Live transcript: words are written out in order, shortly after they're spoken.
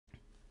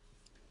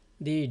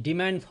The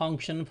demand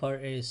function for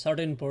a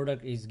certain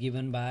product is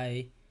given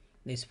by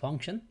this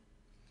function.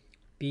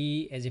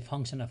 P as a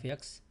function of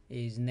x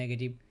is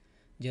negative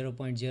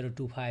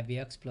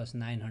 0.025x plus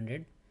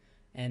 900,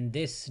 and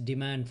this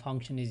demand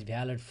function is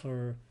valid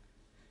for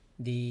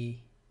the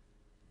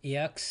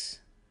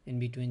x in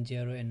between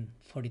 0 and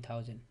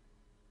 40,000,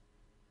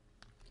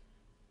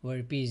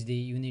 where P is the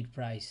unit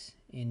price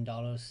in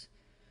dollars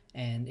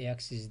and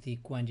x is the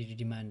quantity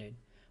demanded.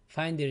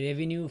 Find the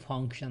revenue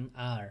function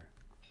R.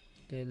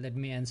 Okay, let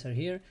me answer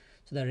here.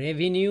 So the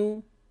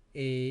revenue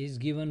is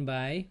given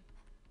by,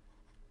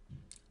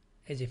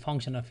 as a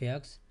function of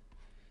x,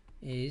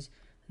 is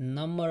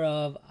number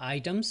of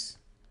items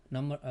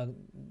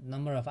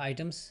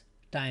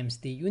times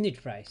the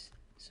unit price.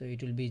 So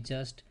it will be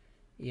just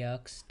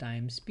x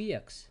times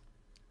px,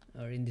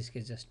 or in this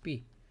case just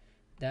p.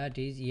 That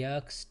is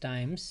x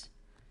times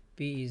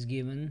p is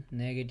given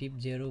negative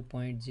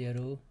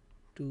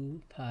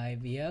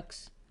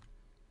 0.025x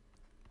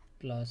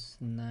plus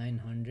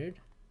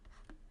 900.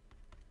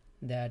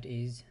 That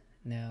is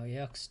now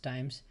x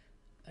times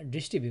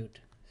distribute,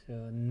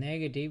 so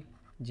negative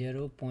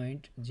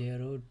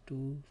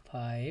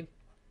 0.025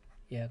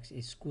 x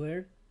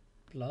squared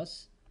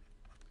plus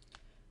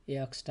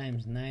x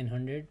times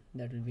 900,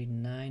 that will be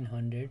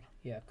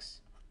 900x.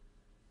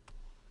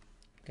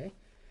 Okay,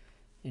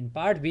 in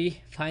part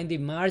B, find the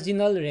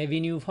marginal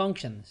revenue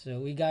function. So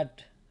we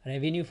got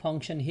revenue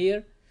function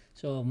here,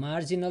 so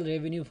marginal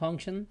revenue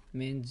function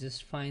means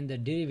just find the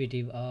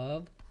derivative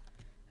of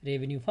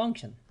revenue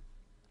function.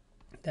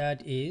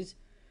 That is,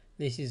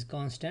 this is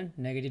constant,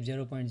 negative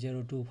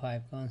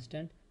 0.025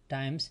 constant,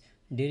 times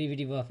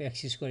derivative of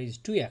x square is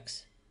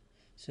 2x.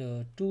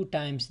 So 2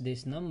 times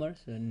this number,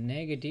 so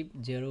negative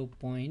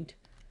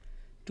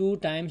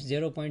 0.2 times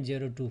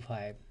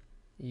 0.025.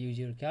 Use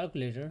your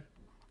calculator,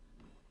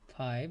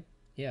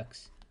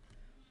 5x,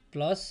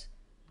 plus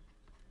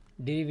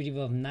derivative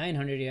of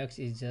 900x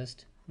is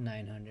just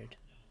 900.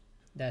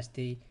 That's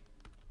the,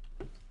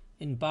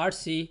 in part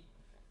C,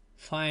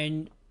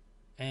 find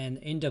and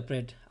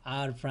interpret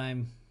R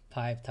prime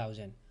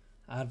 5000.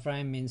 R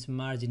prime means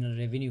marginal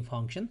revenue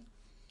function.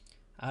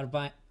 R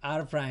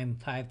prime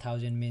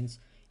 5000 means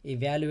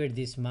evaluate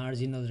this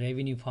marginal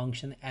revenue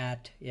function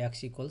at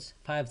x equals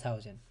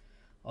 5000.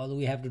 All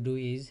we have to do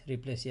is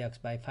replace x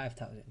by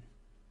 5000.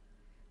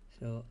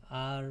 So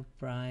R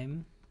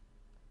prime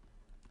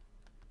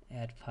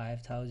at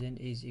 5000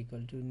 is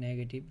equal to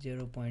negative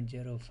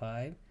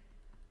 0.05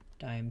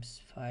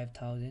 times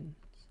 5000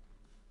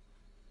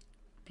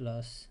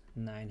 plus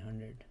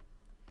 900.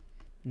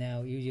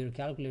 Now use your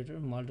calculator,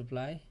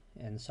 multiply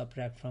and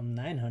subtract from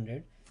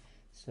 900,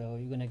 so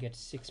you're gonna get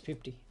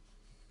 650.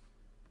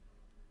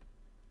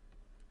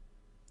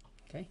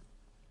 Okay,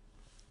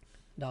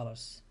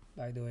 dollars,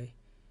 by the way.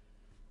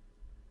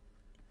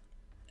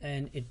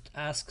 And it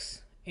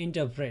asks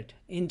interpret.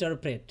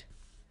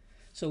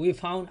 So we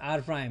found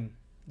R prime,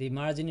 the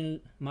marginal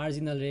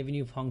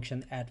revenue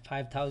function, at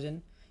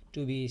 5000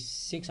 to be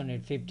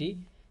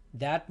 650.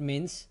 That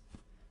means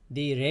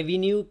the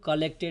revenue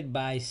collected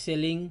by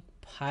selling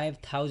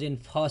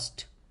 5000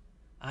 first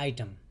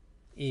item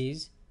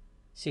is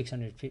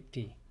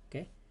 650.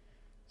 Okay,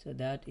 so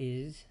that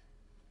is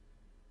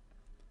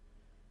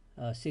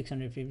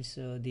 650.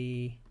 So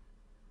the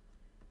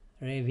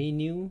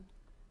revenue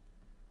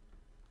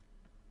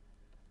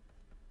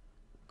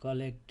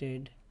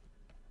collected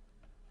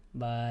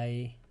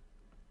by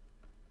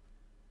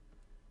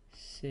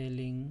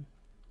selling,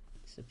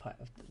 so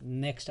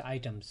next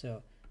item,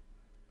 so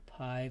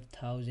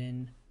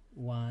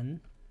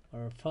 5001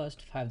 or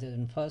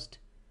 5000 first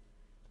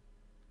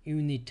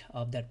unit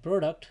of that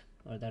product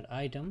or that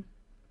item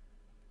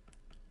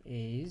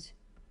is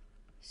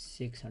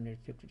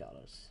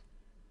 $650.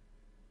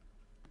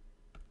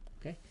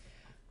 Okay,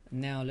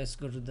 now let's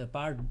go to the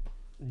part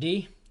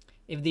D.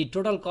 If the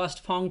total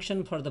cost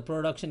function for the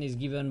production is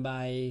given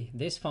by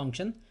this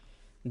function,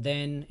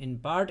 then in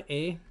part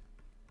A,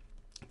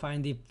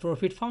 find the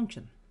profit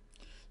function.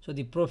 So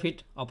the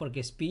profit,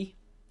 uppercase P,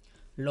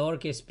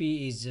 lowercase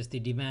p is just the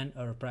demand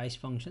or price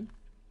function.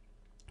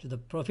 So the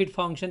profit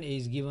function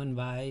is given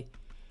by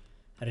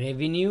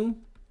revenue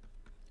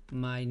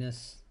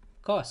minus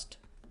cost,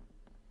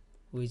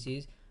 which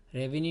is,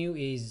 revenue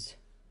is,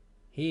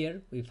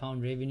 here we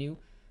found revenue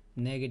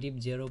negative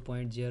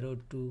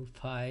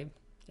 0.025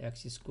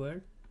 x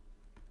squared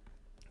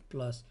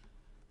plus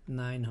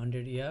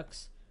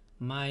 900x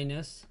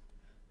minus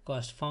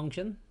cost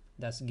function,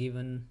 that's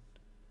given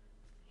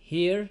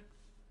here.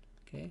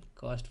 Okay,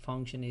 cost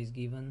function is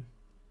given,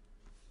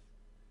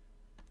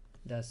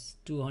 that's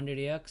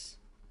 200x,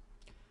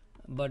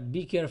 but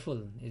be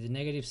careful, it's a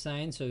negative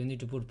sign, so you need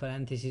to put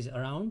parentheses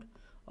around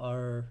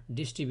or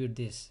distribute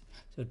this.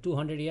 So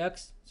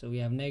 200x, so we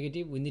have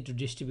negative, we need to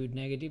distribute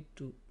negative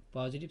to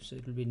positive, so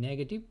it will be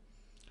negative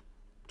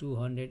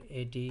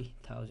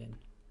 280,000,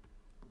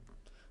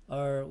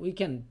 or we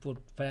can put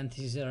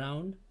parentheses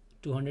around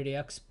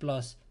 200x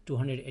plus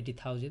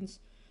 280,000,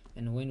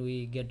 and when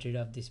we get rid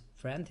of this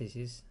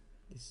parenthesis,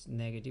 this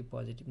negative,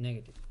 positive,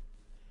 negative,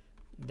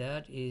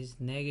 that is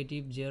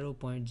negative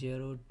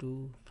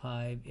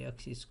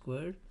 0.025x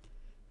squared,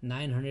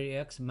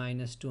 900x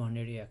minus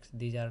 200x.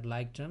 These are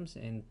like terms,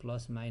 and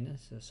plus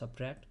minus, so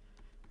subtract,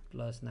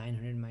 plus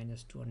 900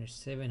 minus 200,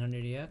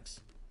 700x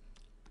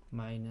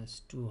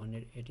minus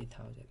 280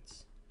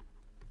 thousandths.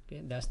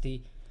 Okay, that's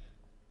the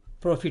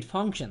profit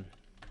function,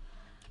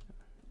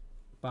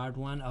 part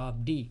 1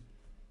 of D.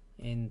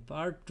 In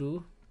part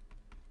 2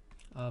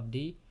 of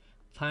D,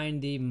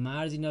 find the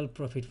marginal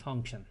profit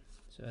function.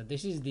 So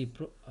this is the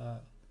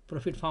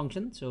profit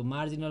function. So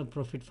marginal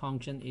profit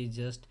function is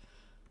just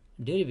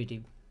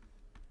derivative.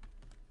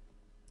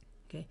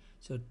 Okay,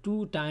 so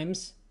 2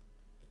 times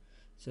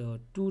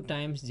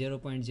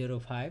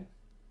 0.05,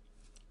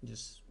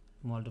 just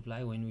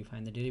multiply when we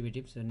find the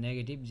derivative. So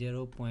negative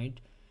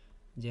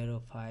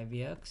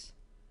 0.05x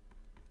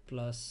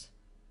plus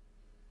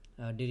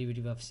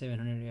derivative of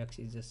 700x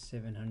is just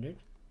 700.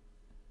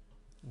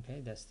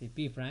 Okay, that's the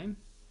p prime,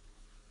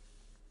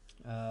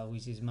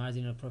 which is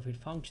marginal profit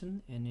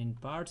function. And in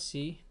part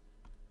C,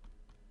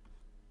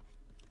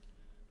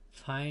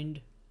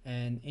 find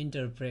and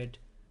interpret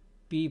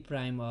p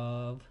prime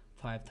of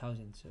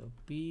 5000. So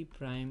p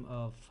prime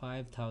of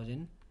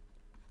 5000,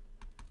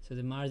 so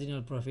the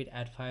marginal profit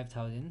at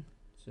 5000,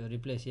 so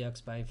replace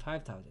x by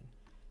 5000,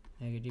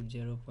 negative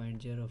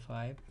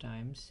 0.05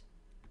 times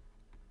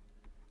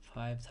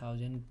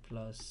 5000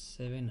 plus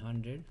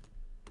 700.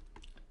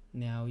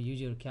 Now use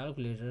your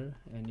calculator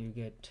and you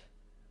get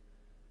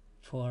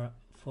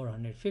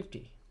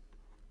 450.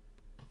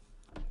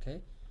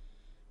 Okay,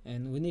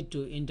 and we need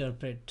to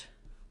interpret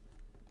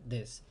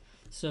this.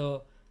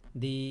 So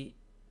the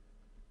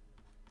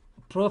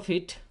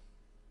profit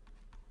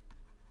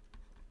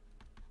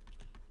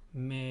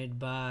made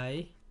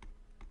by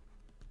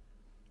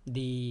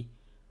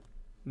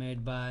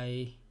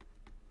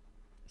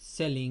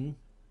selling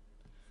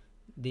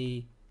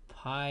the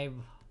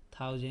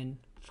 5000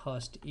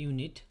 first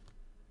unit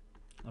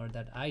or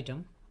that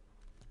item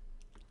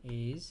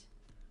is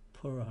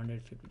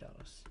 $450.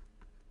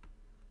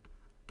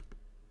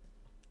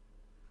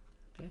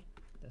 Okay,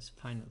 that's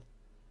final.